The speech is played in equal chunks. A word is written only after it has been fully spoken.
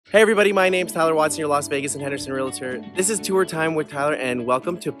Hey everybody, my name's Tyler Watson, your Las Vegas and Henderson Realtor. This is tour time with Tyler and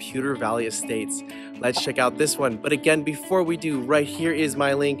welcome to Pewter Valley Estates. Let's check out this one. But again, before we do, right here is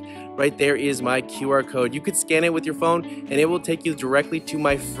my link. Right there is my QR code. You could scan it with your phone and it will take you directly to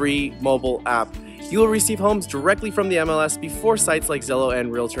my free mobile app. You will receive homes directly from the MLS before sites like Zillow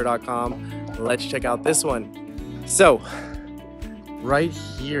and Realtor.com. Let's check out this one. So, right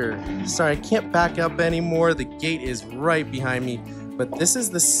here. Sorry, I can't back up anymore. The gate is right behind me. But this is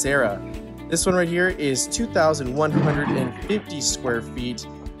the Sarah. This one right here is 2,150 square feet.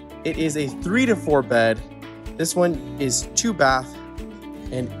 It is a 3 to 4 bed. This one is 2 bath.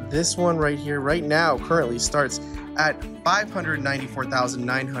 And this one right here right now currently starts at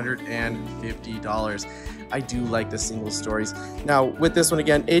 $594,950. I do like the single stories. Now with this one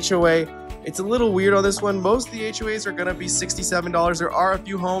again, HOA, it's a little weird on this one. Most of the HOAs are gonna be $67. There are a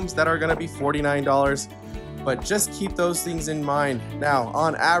few homes that are gonna be $49. But just keep those things in mind. Now,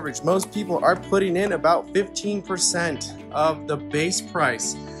 on average, most people are putting in about 15% of the base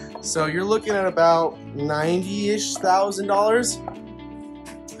price. So you're looking at about $90-ish thousand.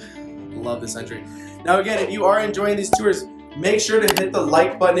 Love this entry. Now again, if you are enjoying these tours, make sure to hit the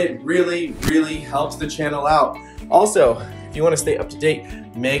like button. It really, really helps the channel out. Also, if you want to stay up to date,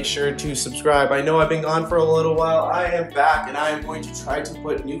 make sure to subscribe. I know I've been gone for a little while. I am back and I am going to try to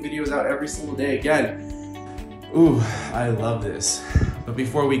put new videos out every single day again. Ooh, I love this. But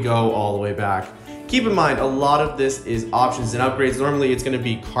before we go all the way back, keep in mind a lot of this is options and upgrades. Normally it's gonna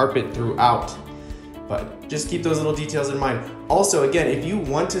be carpet throughout, but just keep those little details in mind. Also, again, if you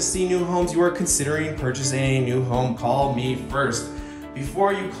want to see new homes, you are considering purchasing a new home, call me first.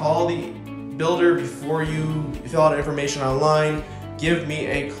 Before you call the builder, before you fill out information online, give me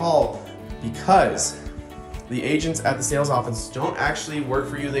a call, because the agents at the sales office don't actually work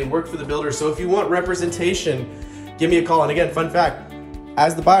for you, they work for the builder. So if you want representation, give me a call. And again, fun fact,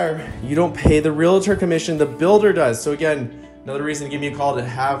 as the buyer, you don't pay the realtor commission, the builder does. So again, another reason to give me a call to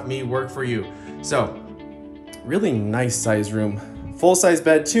have me work for you. So, really nice size room. Full size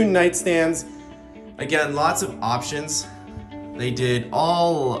bed, 2 nightstands. Again, lots of options. They did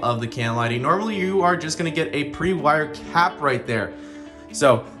all of the can lighting. Normally you are just gonna get a pre-wire cap right there.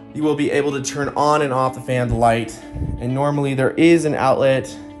 So, you will be able to turn on and off the fan, the light, and normally there is an outlet.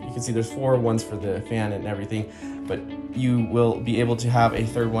 You can see there's 4 ones for the fan and everything, but you will be able to have a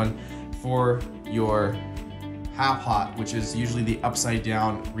third one for your half hot, which is usually the upside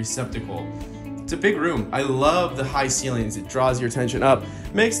down receptacle. It's a big room. I love the high ceilings. It draws your attention up,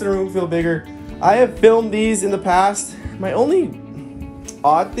 makes the room feel bigger. I have filmed these in the past. My only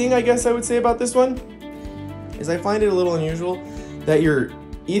odd thing, I guess I would say about this one is I find it a little unusual that your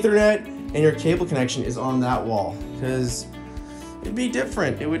Ethernet and your cable connection is on that wall, because it'd be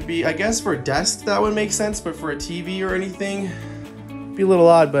different. It would be, I guess for a desk that would make sense, but for a TV or anything, it'd be a little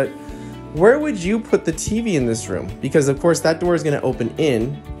odd. But where would you put the TV in this room? Because of course that door is going to open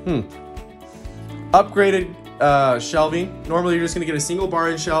in. Upgraded shelving. Normally you're just going to get a single bar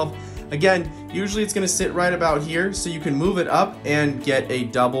and shelf. Again, usually it's going to sit right about here, so you can move it up and get a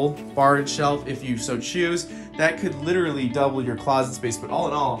double bar and shelf if you so choose. That could literally double your closet space, but all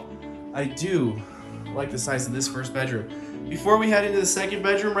in all, I do like the size of this first bedroom. Before we head into the second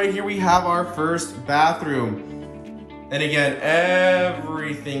bedroom, right here we have our first bathroom. And again,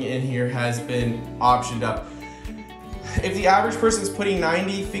 everything in here has been optioned up. If the average person's putting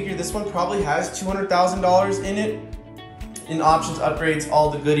 90, figure this one probably has $200,000 in it. In options, upgrades, all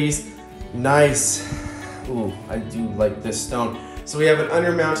the goodies. Nice. Ooh, I do like this stone. So we have an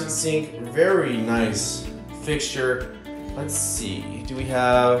undermounted sink, very nice fixture. Let's see, do we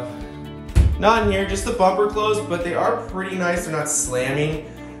have, not in here, just the bumper closed, but they are pretty nice, they're not slamming.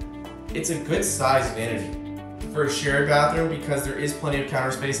 It's a good size vanity for a shared bathroom because there is plenty of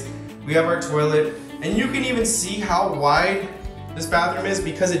counter space. We have our toilet, and you can even see how wide this bathroom is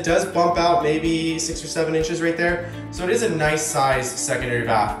because it does bump out maybe 6 or 7 inches right there. So it is a nice size secondary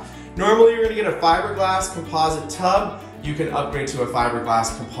bath. Normally you're gonna get a fiberglass composite tub. You can upgrade to a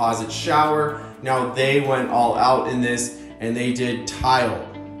fiberglass composite shower. Now they went all out in this and they did tile.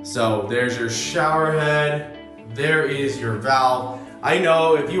 So there's your shower head. There is your valve. I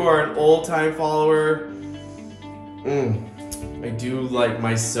know if you are an old time follower, I do like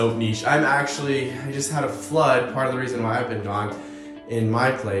my soap niche. I just had a flood, part of the reason why I've been gone, in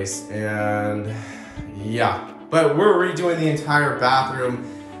my place, and yeah. But we're redoing the entire bathroom.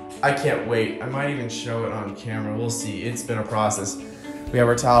 I can't wait. I might even show it on camera. We'll see. It's been a process. We have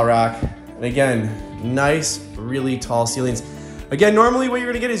our towel rack. And again, nice, really tall ceilings. Again, normally what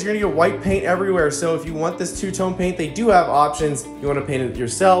you're gonna get is you're gonna get white paint everywhere. So if you want this two-tone paint, they do have options. You wanna paint it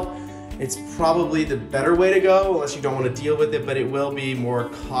yourself. It's probably the better way to go unless you don't want to deal with it, but it will be more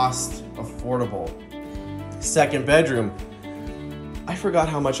cost affordable. Second bedroom. I forgot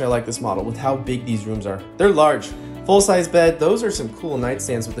how much I like this model with how big these rooms are. They're large. Full-size bed. Those are some cool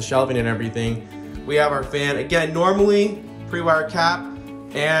nightstands with the shelving and everything. We have our fan. Again, normally pre-wire cap,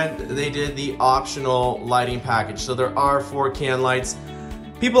 and they did the optional lighting package. So there are 4 can lights.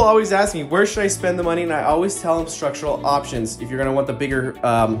 People always ask me, where should I spend the money? And I always tell them structural options. If you're gonna want the bigger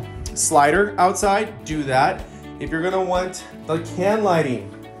slider outside, do that. If you're gonna want the can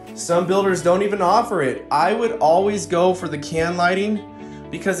lighting, some builders don't even offer it. I would always go for the can lighting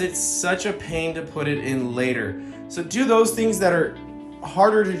because it's such a pain to put it in later. So do those things that are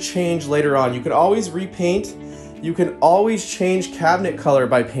harder to change later on. You can always repaint. You can always change cabinet color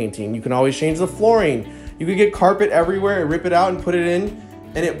by painting. You can always change the flooring. You can get carpet everywhere and rip it out and put it in,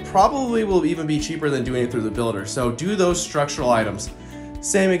 and it probably will even be cheaper than doing it through the builder. So do those structural items.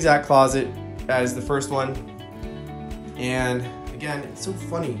 Same exact closet as the first one. And again, it's so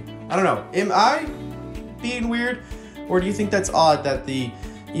funny. I don't know, am I being weird? Or do you think that's odd that the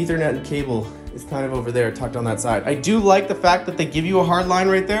Ethernet and cable is kind of over there, tucked on that side? I do like the fact that they give you a hard line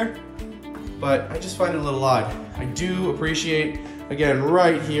right there, but I just find it a little odd. I do appreciate, again,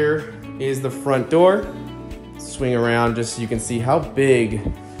 right here is the front door. Swing around just so you can see how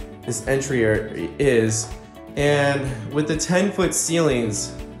big this entry area is. And with the 10-foot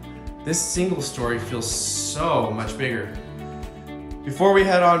ceilings, this single story feels so much bigger. Before we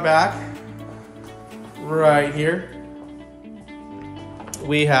head on back, right here,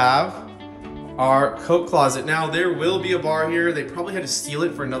 we have our coat closet. Now there will be a bar here. They probably had to steal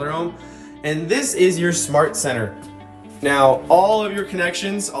it for another home. And this is your smart center. Now, all of your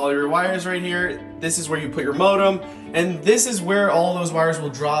connections, all your wires right here, this is where you put your modem, and this is where all those wires will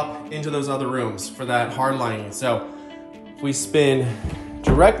drop into those other rooms for that hard lining. So if we spin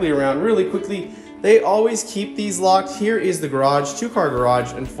directly around really quickly, they always keep these locked. Here is the garage, 2-car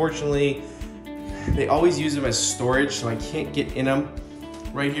garage. Unfortunately, they always use them as storage, so I can't get in them.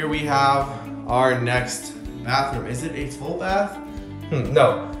 Right here we have our next bathroom. Is it a full bath?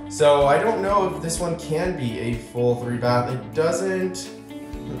 No. So I don't know if this one can be a full 3-bath. It doesn't.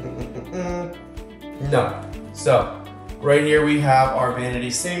 No. So right here we have our vanity.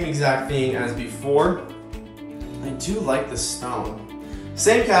 Same exact thing as before. I do like the stone.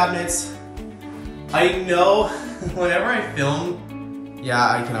 Same cabinets. I know whenever I film,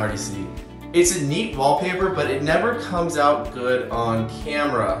 yeah, I can already see. It's a neat wallpaper, but it never comes out good on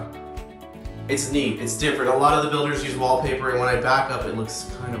camera. It's neat, it's different. A lot of the builders use wallpaper, and when I back up, it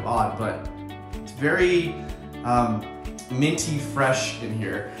looks kind of odd, but it's very minty fresh in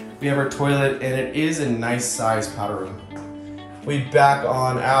here. We have our toilet, and it is a nice size powder room. We back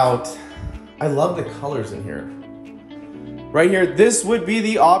on out. I love the colors in here. Right here, this would be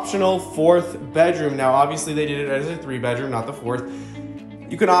the optional 4th bedroom. Now, obviously they did it as a 3-bedroom, not the 4th.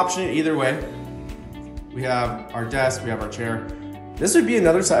 You can option it either way. We have our desk, we have our chair. This would be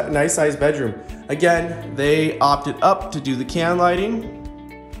another nice size bedroom. Again, they opted up to do the can lighting.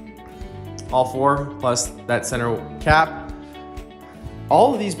 All 4 plus that center cap.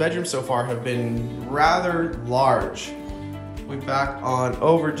 All of these bedrooms so far have been rather large. We back on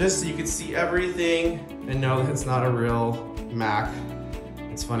over just so you can see everything and know that it's not a real Mac.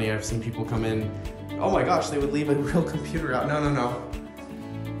 It's funny, I've seen people come in, oh my gosh, they would leave a real computer out. No.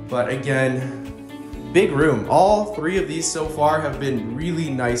 But again, big room. All 3 of these so far have been really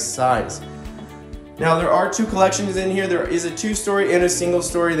nice size. Now there are 2 collections in here. There is a 2-story and a single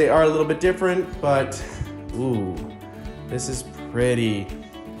story. They are a little bit different, but ooh, this is pretty.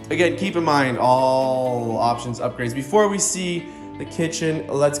 Again, keep in mind all options upgrades. Before we see the kitchen,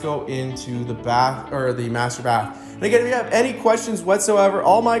 let's go into the bath or the master bath. And again, if you have any questions whatsoever,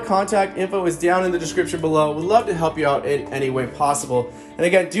 all my contact info is down in the description below. We'd love to help you out in any way possible. And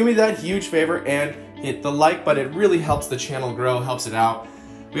again, do me that huge favor and hit the like button. It really helps the channel grow, helps it out.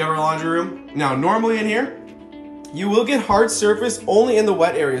 We have our laundry room. Now, normally in here, you will get hard surface only in the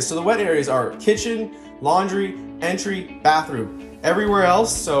wet areas. So the wet areas are kitchen, laundry, entry, bathroom. Everywhere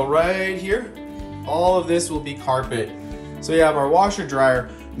else, so right here, all of this will be carpet. So we have our washer dryer.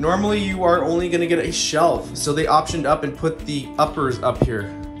 Normally you are only gonna get a shelf. So they optioned up and put the uppers up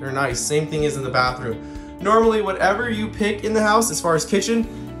here. They're nice, same thing as in the bathroom. Normally whatever you pick in the house as far as kitchen,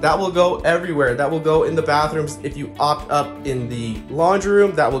 that will go everywhere. That will go in the bathrooms. If you opt up in the laundry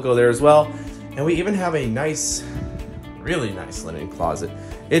room, that will go there as well. And we even have a nice, really nice linen closet.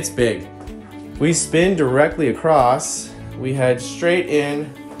 It's big. We spin directly across. We head straight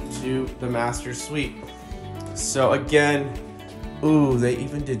in to the master suite. So again, ooh, they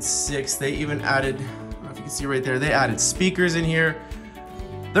even did 6. They even added, I don't know if you can see right there, they added speakers in here.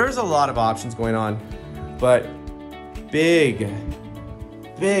 There's a lot of options going on, but big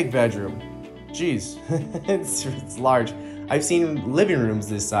bedroom. Jeez, it's large. I've seen living rooms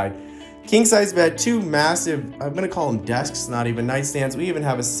this side. King size bed, 2 massive, I'm gonna call them desks, not even nightstands. We even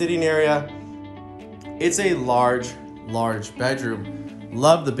have a sitting area. It's a large bedroom.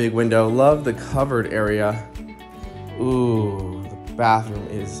 Love the big window, love the covered area. Ooh, the bathroom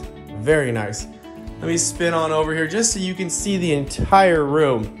is very nice. Let me spin on over here just so you can see the entire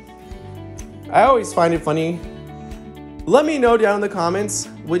room. I always find it funny. Let me know down in the comments,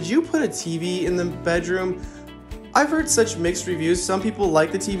 would you put a TV in the bedroom? I've heard such mixed reviews. Some people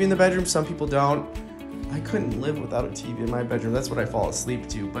like the TV in the bedroom, some people don't. I couldn't live without a TV in my bedroom. That's what I fall asleep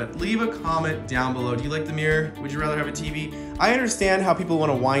to. But leave a comment down below. Do you like the mirror? Would you rather have a TV? I understand how people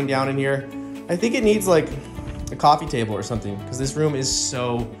want to wind down in here. I think it needs like a coffee table or something because this room is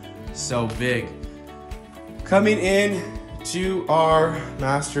so big. Coming in to our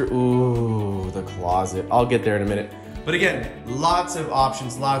master, ooh, the closet. I'll get there in a minute. But again, lots of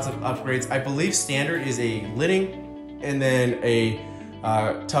options, lots of upgrades. I believe standard is a living and then a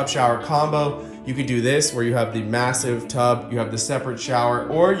tub shower combo. You could do this where you have the massive tub, you have the separate shower,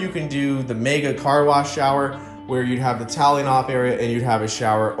 or you can do the mega car wash shower where you'd have the toweling off area and you'd have a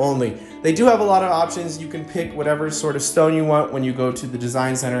shower only. They do have a lot of options. You can pick whatever sort of stone you want when you go to the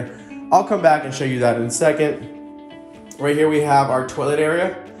design center. I'll come back and show you that in a second. Right here we have our toilet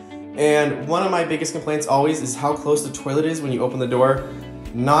area. And one of my biggest complaints always is how close the toilet is when you open the door.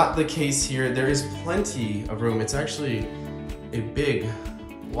 Not the case here. There is plenty of room. It's actually a big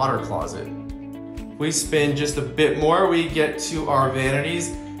water closet. We spin just a bit more, we get to our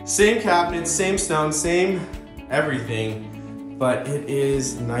vanities. Same cabinets, same stone, same everything, but it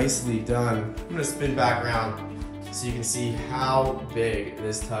is nicely done. I'm gonna spin back around so you can see how big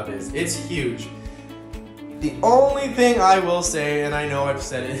this tub is. It's huge. The only thing I will say, and I know I've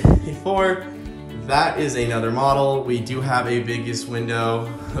said it before, that is another model. We do have a Vegas window,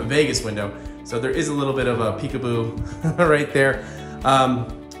 so there is a little bit of a peekaboo right there.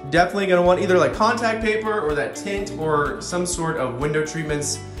 Definitely gonna want either like contact paper or that tint or some sort of window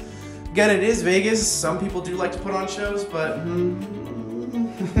treatments. Again, it is Vegas. Some people do like to put on shows, but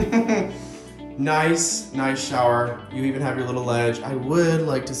nice shower. You even have your little ledge. I would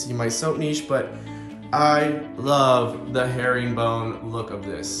like to see my soap niche, but I love the herringbone look of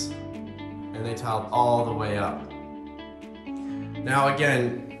this. And they tiled all the way up. Now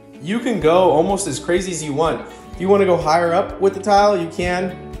again, you can go almost as crazy as you want. If you want to go higher up with the tile, you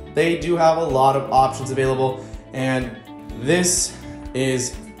can. They do have a lot of options available, and this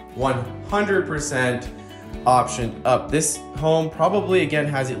is 100% option up. This home probably again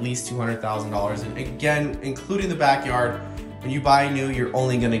has at least $200,000, and again, including the backyard. When you buy new, you're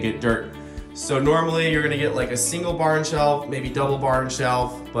only gonna get dirt. So normally you're gonna get like a single barn shelf, maybe double barn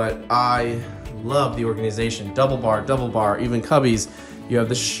shelf, but I love the organization. Double bar, even cubbies. You have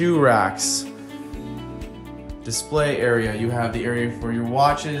the shoe racks. Display area, you have the area for your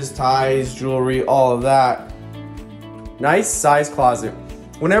watches, ties, jewelry, all of that. Nice size closet.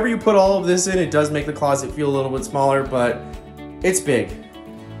 Whenever you put all of this in, it does make the closet feel a little bit smaller, but it's big.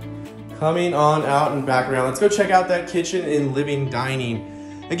 Coming on out and back around, let's go check out that kitchen and living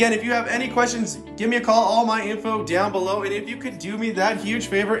dining. Again, if you have any questions, give me a call, all my info down below, and if you could do me that huge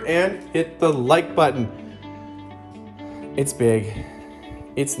favor and hit the like button. It's big.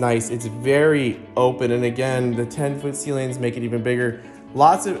 It's nice, it's very open, and again, the 10-foot ceilings make it even bigger.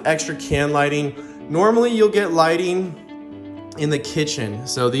 Lots of extra can lighting. Normally you'll get lighting in the kitchen,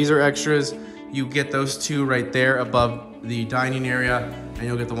 so these are extras. You get those two right there above the dining area, and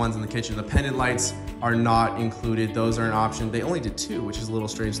you'll get the ones in the kitchen. The pendant lights are not included. Those are an option. They only did 2, which is a little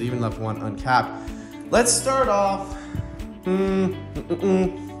strange. They even left 1 uncapped. Let's start off.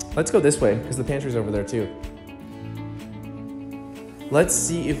 Let's go this way, because the pantry's over there too. Let's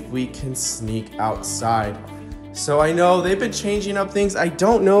see if we can sneak outside. So I know they've been changing up things. I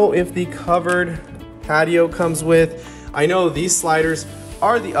don't know if the covered patio comes with. I know these sliders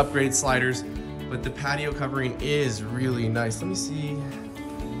are the upgraded sliders, but the patio covering is really nice. Let me see.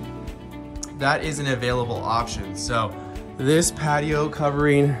 That is an available option. So this patio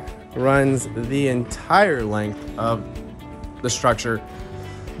covering runs the entire length of the structure.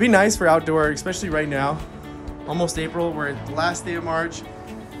 Be nice for outdoor, especially right now. Almost April, we're at the last day of March.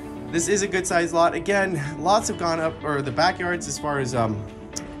 This is a good sized lot. Again, lots have gone up, or the backyards as far as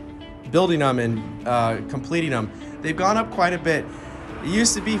building them and completing them, they've gone up quite a bit. It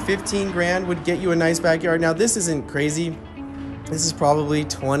used to be 15 grand would get you a nice backyard. Now this isn't crazy. This is probably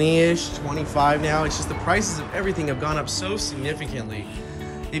 20-ish, 25 now. It's just the prices of everything have gone up so significantly.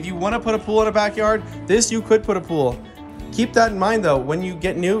 If you want to put a pool in a backyard, this you could put a pool. Keep that in mind though, when you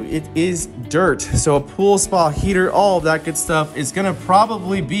get new, it is dirt. So a pool, spa, heater, all of that good stuff is gonna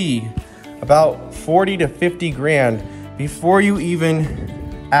probably be about 40 to 50 grand before you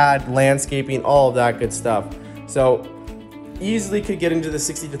even add landscaping, all of that good stuff. So easily could get into the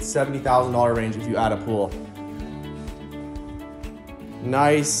 $60,000 to $70,000 range if you add a pool.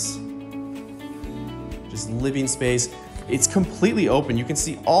 Nice, just living space. It's completely open. You can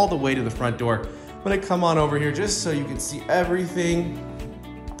see all the way to the front door. I'm gonna come on over here just so you can see everything.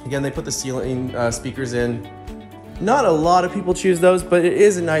 Again, they put the ceiling speakers in. Not a lot of people choose those, but it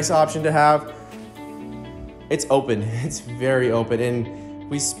is a nice option to have. It's open, it's very open. And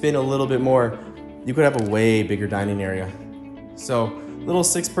we spin a little bit more, you could have a way bigger dining area. So, little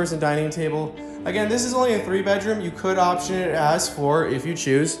 6-person dining table. Again, this is only a 3-bedroom. You could option it as 4 if you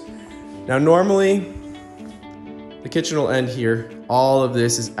choose. Now, normally, the kitchen will end here. All of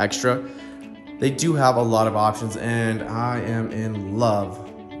this is extra. They do have a lot of options, and I am in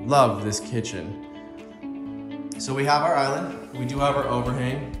love this kitchen. So we have our island, we do have our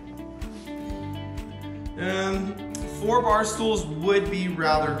overhang. 4 bar stools would be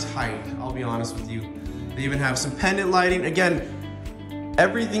rather tight, I'll be honest with you. They even have some pendant lighting. Again,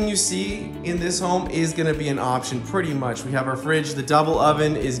 everything you see in this home is gonna be an option pretty much. We have our fridge, the double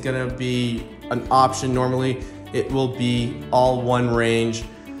oven is gonna be an option normally. It will be all one range.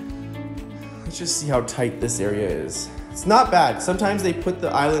 Let's just see how tight this area is. It's not bad. Sometimes they put the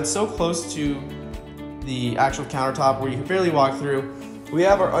island so close to the actual countertop where you can barely walk through. We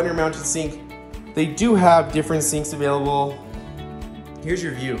have our under-mounted sink. They do have different sinks available. Here's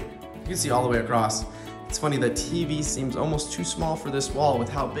your view. You can see all the way across. It's funny, the TV seems almost too small for this wall with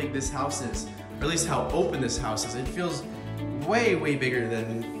how big this house is, or at least how open this house is. It feels way, way bigger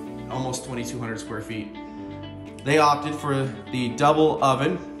than almost 2,200 square feet. They opted for the double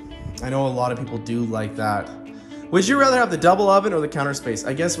oven. I know a lot of people do like that. Would you rather have the double oven or the counter space?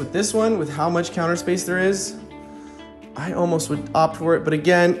 I guess with this one, with how much counter space there is, I almost would opt for it, but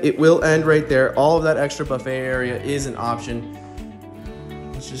again, it will end right there. All of that extra buffet area is an option.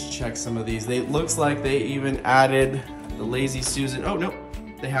 Let's just check some of these. It looks like they even added the Lazy Susan. Oh no,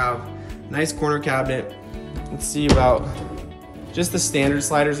 they have nice corner cabinet. Let's see about just the standard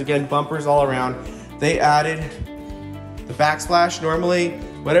sliders. Again, bumpers all around. They added the backsplash. Normally,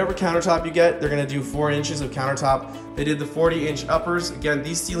 whatever countertop you get, they're gonna do 4 inches of countertop. They did the 40-inch uppers. Again,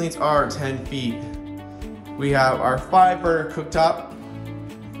 these ceilings are 10 feet. We have our 5-burner cooktop.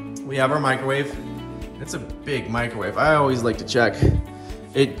 We have our microwave. It's a big microwave. I always like to check.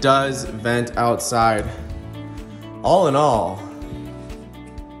 It does vent outside. All in all,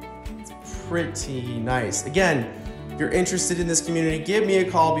 it's pretty nice. Again, if you're interested in this community, give me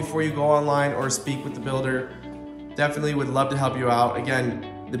a call before you go online or speak with the builder. Definitely would love to help you out. Again,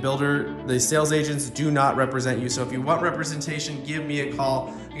 the sales agents do not represent you. So if you want representation, give me a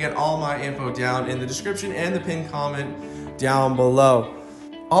call. Again, all my info down in the description and the pinned comment down below.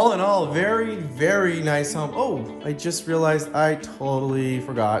 All in all, very, very nice home. Oh, I just realized I totally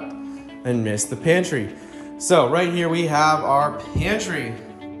forgot and missed the pantry. So right here we have our pantry.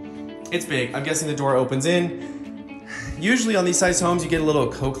 It's big. I'm guessing the door opens in. Usually on these size homes, you get a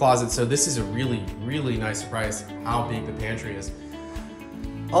little coat closet. So this is a really, really nice surprise how big the pantry is.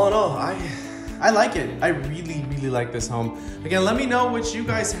 All in all, I like it. I really, really like this home. Again, let me know what you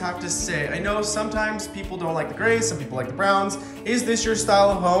guys have to say. I know sometimes people don't like the grays, some people like the browns. Is this your style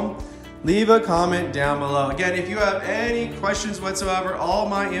of home? Leave a comment down below. Again, if you have any questions whatsoever, all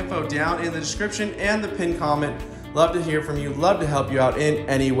my info down in the description and the pinned comment. Love to hear from you, love to help you out in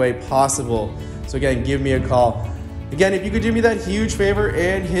any way possible. So again, give me a call. Again, if you could do me that huge favor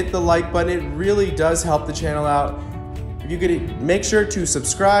and hit the like button, it really does help the channel out. You could make sure to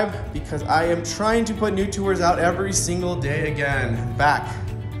subscribe because I am trying to put new tours out every single day again. Back.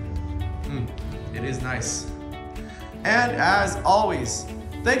 It is nice. And as always,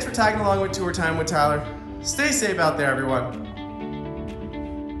 thanks for tagging along with Tour Time with Tyler. Stay safe out there, everyone.